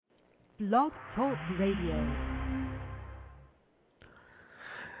Blog Talk Radio.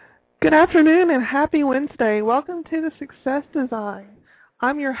 Good afternoon and happy Wednesday. Welcome to the Success Design.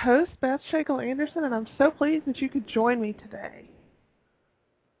 I'm your host, Beth Shackle Anderson, and I'm so pleased that you could join me today.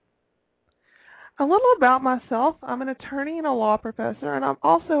 A little about myself. I'm an attorney and a law professor, and I'm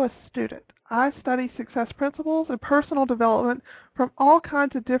also a student. I study success principles and personal development from all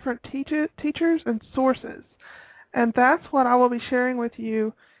kinds of different teachers and sources. And that's what I will be sharing with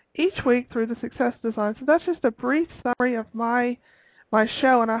you each week through the Success Design. So that's just a brief summary of my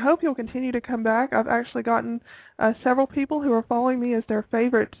show, and I hope you'll continue to come back. I've actually gotten several people who are following me as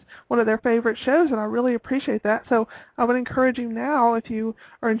one of their favorite shows, and I really appreciate that. So I would encourage you now, if you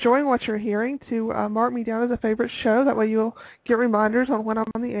are enjoying what you're hearing, to mark me down as a favorite show. That way you'll get reminders on when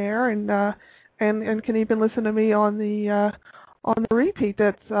I'm on the air, and can even listen to me on the repeat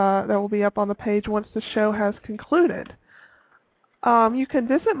that will be up on the page once the show has concluded. You can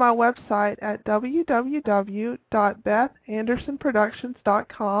visit my website at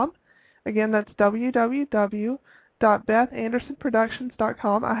www.bethandersonproductions.com. Again, that's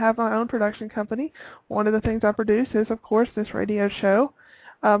www.bethandersonproductions.com. I have my own production company. One of the things I produce is, of course, this radio show,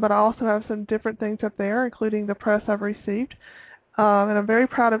 but I also have some different things up there, including the press I've received. And I'm very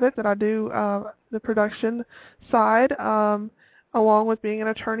proud of it that I do the production side, along with being an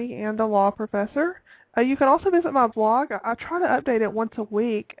attorney and a law professor. You can also visit my blog. I try to update it once a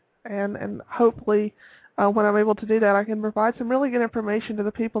week, and hopefully when I'm able to do that, I can provide some really good information to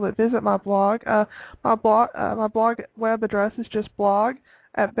the people that visit my blog. My blog web address is just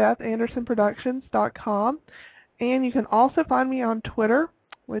blog@bethandersonproductions.com, and you can also find me on Twitter,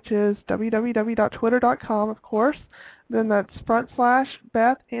 which is www.twitter.com, of course. Then that's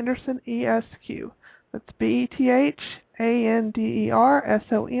 /BethAndersonESQ. That's BETHANDERSONESQ,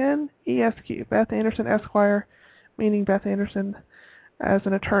 Beth Anderson Esquire, meaning Beth Anderson as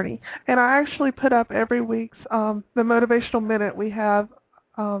an attorney. And I actually put up every week's the motivational minute we have,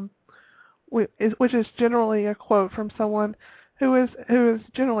 which is generally a quote from someone who is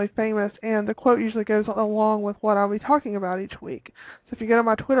generally famous, and the quote usually goes along with what I'll be talking about each week. So if you go to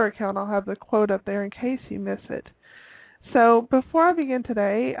my Twitter account, I'll have the quote up there in case you miss it. So before I begin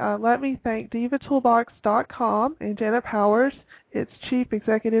today, let me thank DivaToolbox.com and Janet Powers, its chief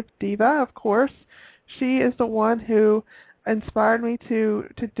executive diva, of course. She is the one who inspired me to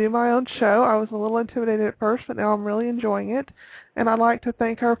do my own show. I was a little intimidated at first, but now I'm really enjoying it. And I'd like to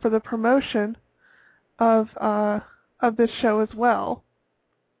thank her for the promotion of this show as well.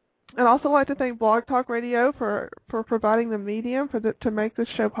 I'd also like to thank Blog Talk Radio for providing the medium to make this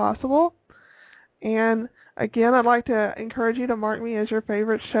show possible. And again, I'd like to encourage you to mark me as your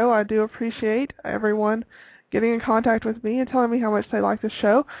favorite show. I do appreciate everyone getting in contact with me and telling me how much they like the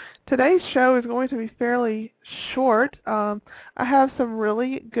show. Today's show is going to be fairly short. I have some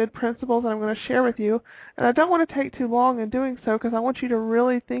really good principles that I'm going to share with you, and I don't want to take too long in doing so because I want you to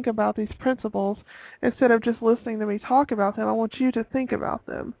really think about these principles instead of just listening to me talk about them. I want you to think about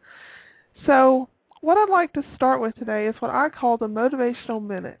them. So what I'd like to start with today is what I call the motivational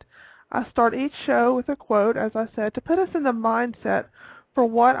minute. I start each show with a quote, as I said, to put us in the mindset for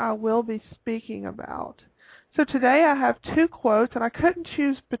what I will be speaking about. So today I have two quotes, and I couldn't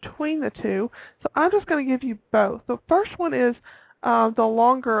choose between the two, so I'm just going to give you both. The first one is the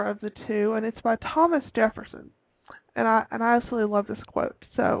longer of the two, and it's by Thomas Jefferson. And I absolutely love this quote.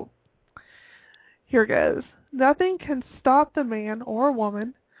 So here goes. Nothing can stop the man or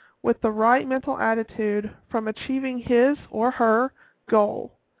woman with the right mental attitude from achieving his or her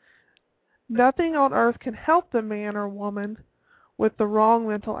goal. Nothing on earth can help the man or woman with the wrong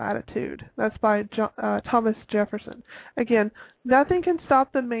mental attitude. That's by Thomas Jefferson. Again, nothing can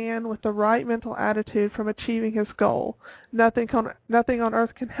stop the man with the right mental attitude from achieving his goal. Nothing on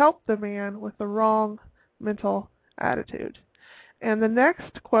earth can help the man with the wrong mental attitude. And the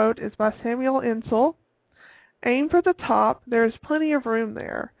next quote is by Samuel Insull. Aim for the top. There is plenty of room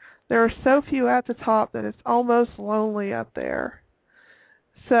there. There are so few at the top that it's almost lonely up there.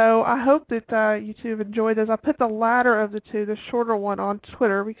 So I hope that you two have enjoyed this. I put the latter of the two, the shorter one, on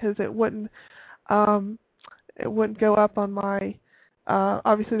Twitter because it wouldn't go up on my,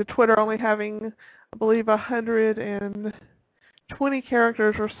 obviously the Twitter only having, I believe, 120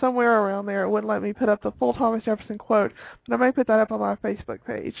 characters or somewhere around there. It wouldn't let me put up the full Thomas Jefferson quote, but I may put that up on my Facebook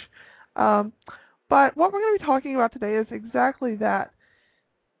page. But what we're going to be talking about today is exactly that.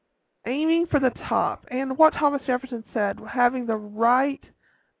 Aiming for the top, and what Thomas Jefferson said, having the right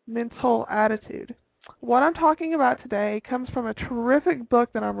mental attitude. What I'm talking about today comes from a terrific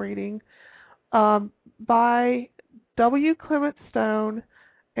book that I'm reading by W. Clement Stone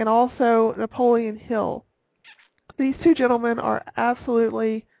and also Napoleon Hill. These two gentlemen are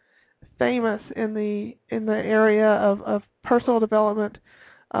absolutely famous in the area of personal development,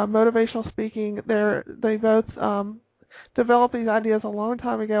 motivational speaking. They both developed these ideas a long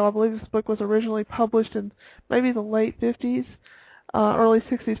time ago. I believe this book was originally published in maybe the late 50s, early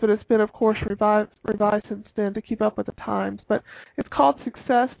 60s, but it's been, of course, revised since then to keep up with the times. But it's called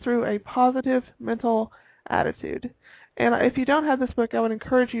Success Through a Positive Mental Attitude. And if you don't have this book, I would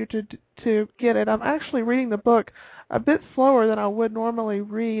encourage you to get it. I'm actually reading the book a bit slower than I would normally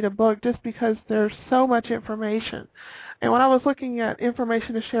read a book just because there's so much information. And when I was looking at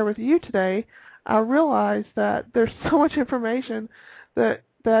information to share with you today, I realized that there's so much information that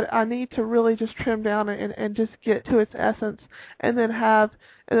I need to really just trim down and just get to its essence, and then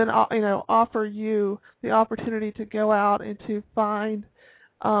offer you the opportunity to go out and to find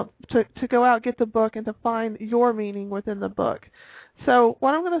to go out, get the book, and to find your meaning within the book. So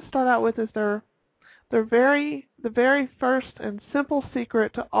what I'm going to start out with is the very first and simple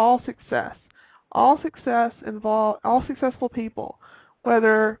secret to all success. All successful people,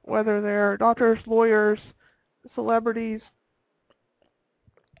 whether they're doctors, lawyers, celebrities,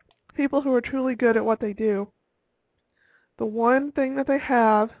 people who are truly good at what they do, the one thing that they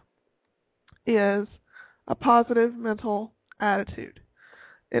have is a positive mental attitude.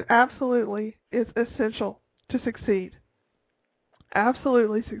 It absolutely is essential to succeed.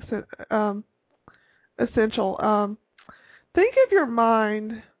 Absolutely essential. Think of your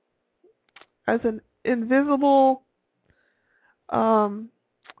mind as an invisible, like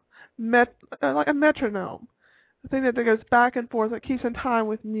a metronome, a thing that goes back and forth, that keeps in time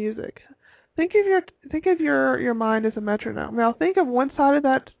with music. Think of your mind as a metronome. Now think of one side of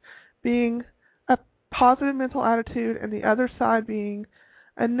that being a positive mental attitude and the other side being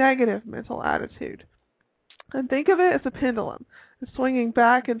a negative mental attitude. And think of it as a pendulum. It's swinging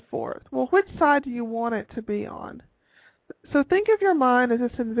back and forth. Well, which side do you want it to be on? So think of your mind as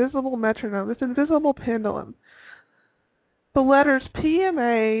this invisible metronome, this invisible pendulum. The letters P and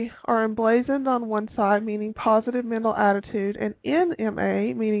A are emblazoned on one side, meaning positive mental attitude, and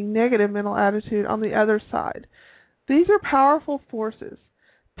NMA, meaning negative mental attitude, on the other side. These are powerful forces.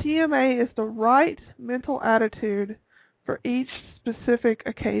 PMA is the right mental attitude for each specific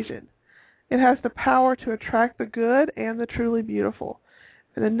occasion. It has the power to attract the good and the truly beautiful.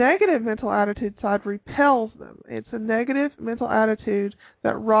 And the negative mental attitude side repels them. It's a negative mental attitude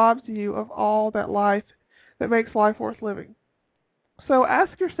that robs you of all that makes life worth living. So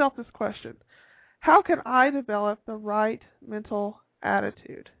ask yourself this question: how can I develop the right mental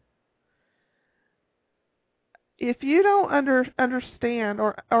attitude? If you don't understand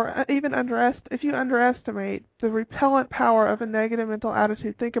or even if you underestimate the repellent power of a negative mental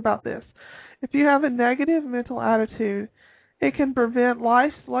attitude, think about this. If you have a negative mental attitude, it can prevent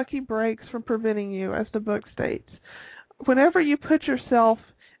life's lucky breaks from preventing you, as the book states. Whenever you put yourself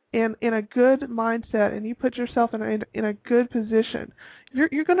in a good mindset and you put yourself in a good position,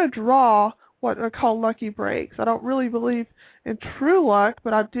 you're going to draw what are called lucky breaks. I don't really believe in true luck,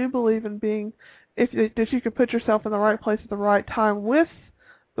 but I do believe in being if you can put yourself in the right place at the right time with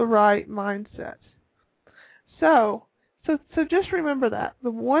the right mindset. So just remember that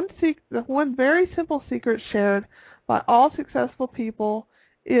the one very simple secret shared by all successful people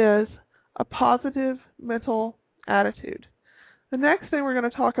is a positive mental attitude. The next thing we're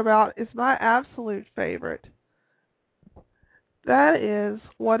going to talk about is my absolute favorite. That is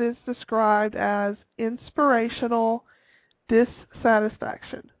what is described as inspirational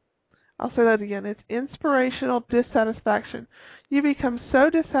dissatisfaction. I'll say that again. It's inspirational dissatisfaction. You become so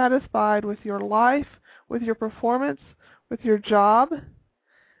dissatisfied with your life, with your performance, with your job,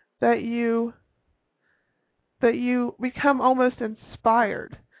 that you become almost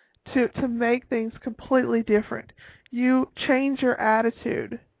inspired to make things completely different. You change your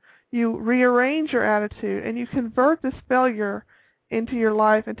attitude. You rearrange your attitude, and you convert this failure into your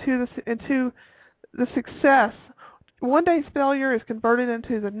life, into the success. One day's failure is converted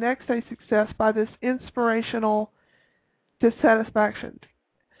into the next day's success by this inspirational dissatisfaction.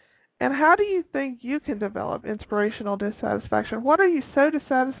 And how do you think you can develop inspirational dissatisfaction? What are you so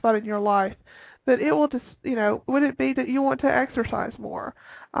dissatisfied in your life that it will just, would it be that you want to exercise more?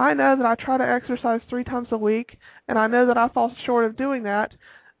 I know that I try to exercise 3 times a week, and I know that I fall short of doing that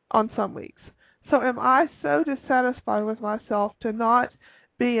on some weeks. So am I so dissatisfied with myself to not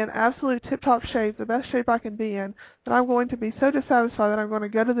be in absolute tip-top shape, the best shape I can be in, that I'm going to be so dissatisfied that I'm going to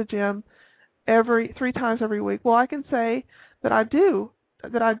go to the gym 3 times every week? Well, I can say that I do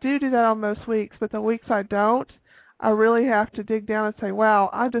that on most weeks, but the weeks I don't, I really have to dig down and say, wow,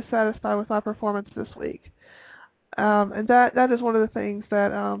 I'm dissatisfied with my performance this week. And that is one of the things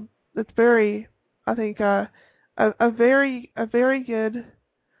that's very, I think, a very good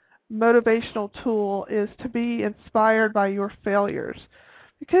motivational tool is to be inspired by your failures.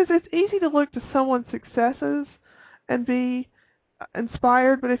 Because it's easy to look to someone's successes and be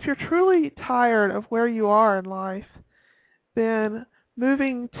inspired, but if you're truly tired of where you are in life, then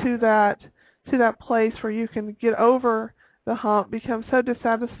moving to that place where you can get over the hump, become so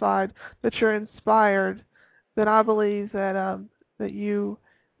dissatisfied that you're inspired, then I believe that you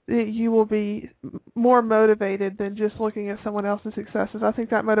will be more motivated than just looking at someone else's successes. I think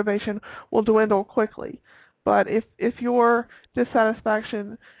that motivation will dwindle quickly. But if your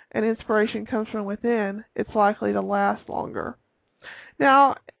dissatisfaction and inspiration comes from within, it's likely to last longer.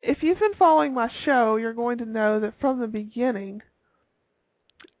 Now, if you've been following my show, you're going to know that from the beginning,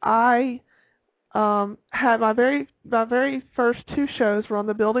 I had my very first two shows were on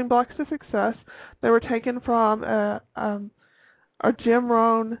the building blocks to success. They were taken from a Jim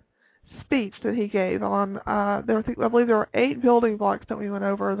Rohn speech that he gave on. I believe there were 8 building blocks that we went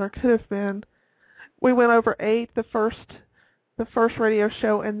over. There could have been. We went over 8 the first radio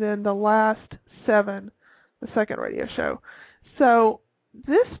show, and then the last 7 the second radio show. So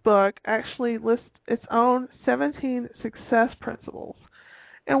this book actually lists its own 17 success principles.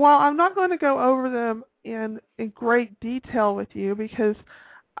 And while I'm not going to go over them in great detail with you because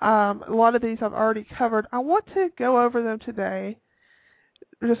a lot of these I've already covered, I want to go over them today,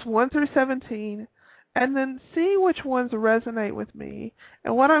 just 1 through 17, and then see which ones resonate with me.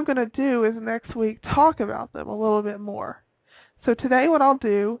 And what I'm going to do is next week talk about them a little bit more. So today what I'll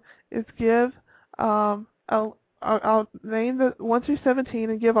do is give I'll name the 1 through 17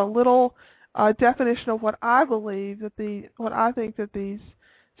 and give a little definition of what I believe what I think that these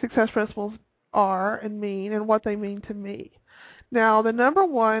success principles are and mean and what they mean to me. Now, the number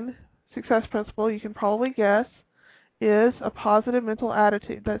 1 success principle, you can probably guess, is a positive mental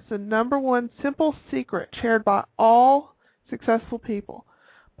attitude. That's the number 1 simple secret shared by all successful people.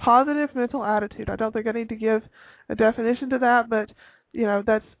 Positive mental attitude. I don't think I need to give a definition to that, but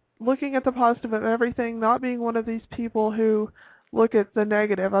that's looking at the positive of everything, not being one of these people who look at the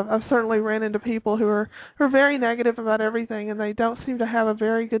negative. I've certainly ran into people who are very negative about everything, and they don't seem to have a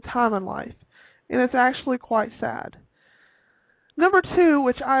very good time in life. And it's actually quite sad. Number 2,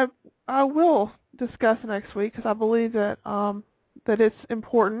 which I will discuss next week because I believe that it's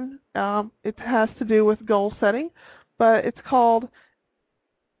important. It has to do with goal setting, but it's called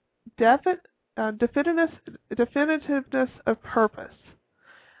definitiveness of purpose,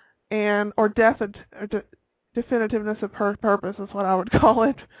 definitiveness of purpose is what I would call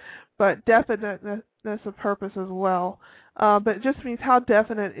it, but definiteness of purpose as well. But it just means how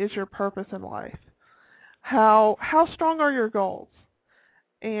definite is your purpose in life? How strong are your goals?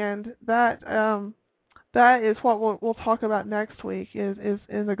 And that is what we'll talk about next week is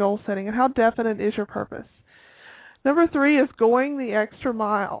in the goal setting and how definite is your purpose. Number 3 is going the extra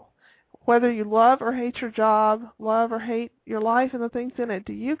mile. Whether you love or hate your job, love or hate your life and the things in it,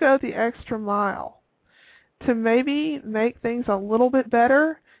 do you go the extra mile to maybe make things a little bit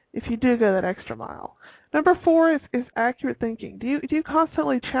better if you do go that extra mile? Number 4 is accurate thinking. Do you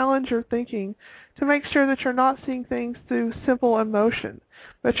constantly challenge your thinking to make sure that you're not seeing things through simple emotion,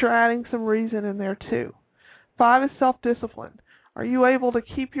 but you're adding some reason in there too? 5 is self-discipline. Are you able to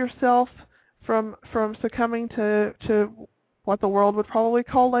keep yourself from succumbing to what the world would probably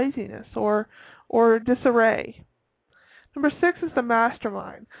call laziness or disarray? Number 6 is the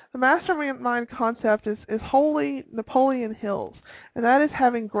mastermind. The mastermind concept is wholly Napoleon Hill's, and that is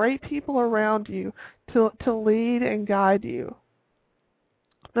having great people around you to lead and guide you.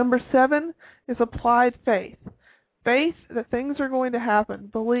 Number 7 is applied faith. Faith that things are going to happen.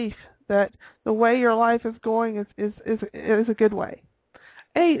 Belief that the way your life is going is a good way.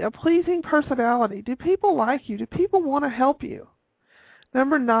 8, a pleasing personality. Do people like you? Do people want to help you?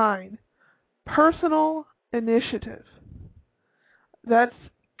 Number 9, personal initiative. That's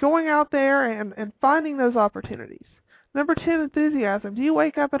going out there and finding those opportunities. Number 10, enthusiasm. Do you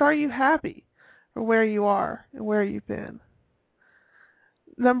wake up and are you happy for where you are and where you've been?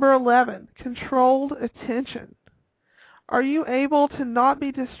 Number 11, controlled attention. Are you able to not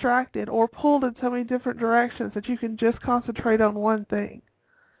be distracted or pulled in so many different directions that you can just concentrate on one thing?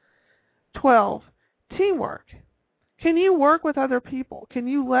 12, teamwork. Can you work with other people? Can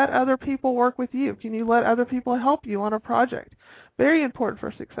you let other people work with you? Can you let other people help you on a project? Very important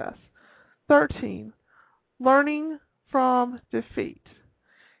for success. 13, learning from defeat.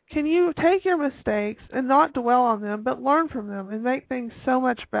 Can you take your mistakes and not dwell on them, but learn from them and make things so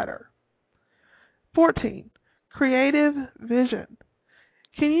much better? 14, creative vision.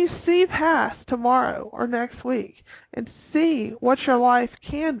 Can you see past tomorrow or next week and see what your life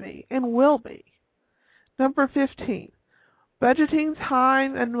can be and will be? Number 15, Budgeting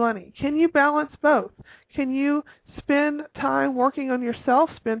time and money. Can you balance both? Can you spend time working on yourself,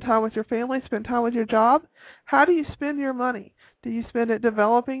 spend time with your family, spend time with your job? How do you spend your money? Do you spend it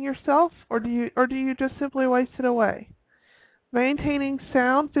developing yourself, or do you just simply waste it away? Maintaining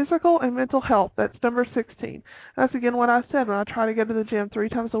sound physical and mental health. That's number 16. That's again what I said when I try to go to the gym 3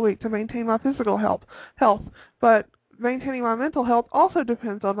 times a week to maintain my physical health. But maintaining my mental health also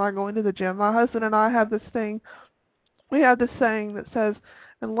depends on my going to the gym. My husband and I have this saying that says,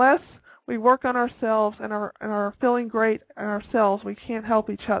 unless we work on ourselves and are feeling great ourselves, we can't help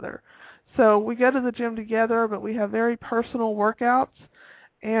each other. So we go to the gym together, but we have very personal workouts,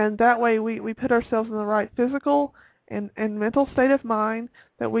 and that way we put ourselves in the right physical and mental state of mind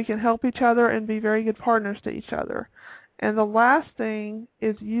that we can help each other and be very good partners to each other. And the last thing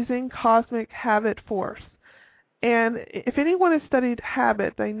is using cosmic habit force. And if anyone has studied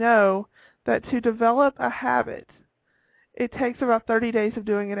habit, they know that to develop a habit, it takes about 30 days of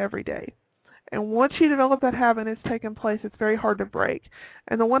doing it every day. And once you develop that habit and it's taken place, it's very hard to break.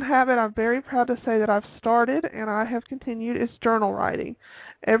 And the one habit I'm very proud to say that I've started and I have continued is journal writing.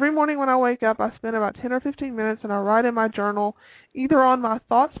 Every morning when I wake up, I spend about 10 or 15 minutes and I write in my journal either on my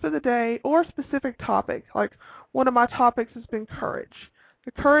thoughts for the day or a specific topic. Like one of my topics has been courage.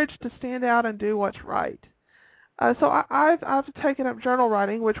 The courage to stand out and do what's right. So I've taken up journal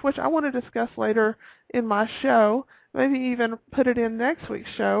writing, which I want to discuss later in my show, maybe even put it in next week's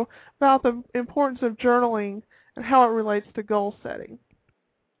show, about the importance of journaling and how it relates to goal setting.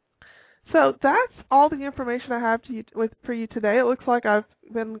 So that's all the information I have for you today. It looks like I've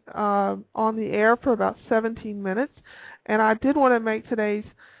been on the air for about 17 minutes, and I did want to make today's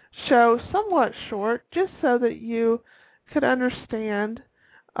show somewhat short, just so that you could understand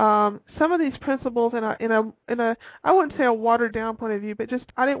some of these principles in a I wouldn't say a watered down point of view, but just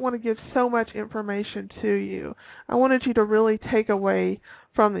I didn't want to give so much information to you. I wanted you to really take away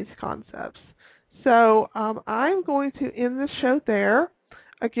from these concepts. So I'm going to end the show there.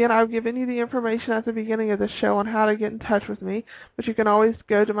 Again, I've given you the information at the beginning of the show on how to get in touch with me, but you can always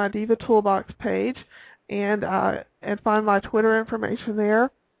go to my Diva Toolbox page and find my Twitter information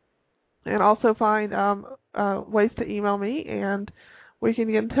there, and also find ways to email me, and we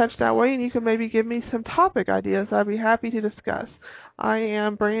can get in touch that way, and you can maybe give me some topic ideas I'd be happy to discuss. I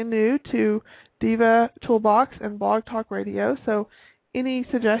am brand new to Diva Toolbox and Blog Talk Radio, so any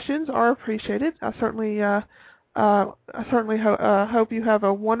suggestions are appreciated. I certainly hope you have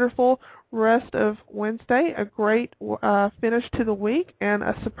a wonderful rest of Wednesday, a great finish to the week, and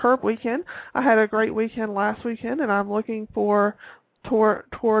a superb weekend. I had a great weekend last weekend, and I'm looking toward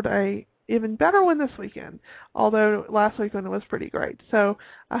a even better one this weekend, although last weekend was pretty great. So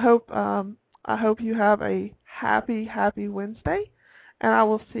I hope you have a happy Wednesday, and I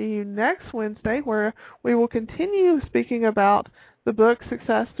will see you next Wednesday, where we will continue speaking about the book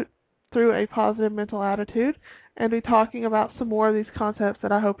Success Through a Positive Mental Attitude, and be talking about some more of these concepts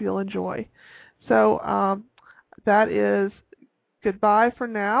that I hope you'll enjoy. So that is goodbye for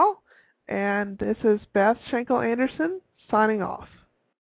now, and this is Beth Schenkel Anderson signing off.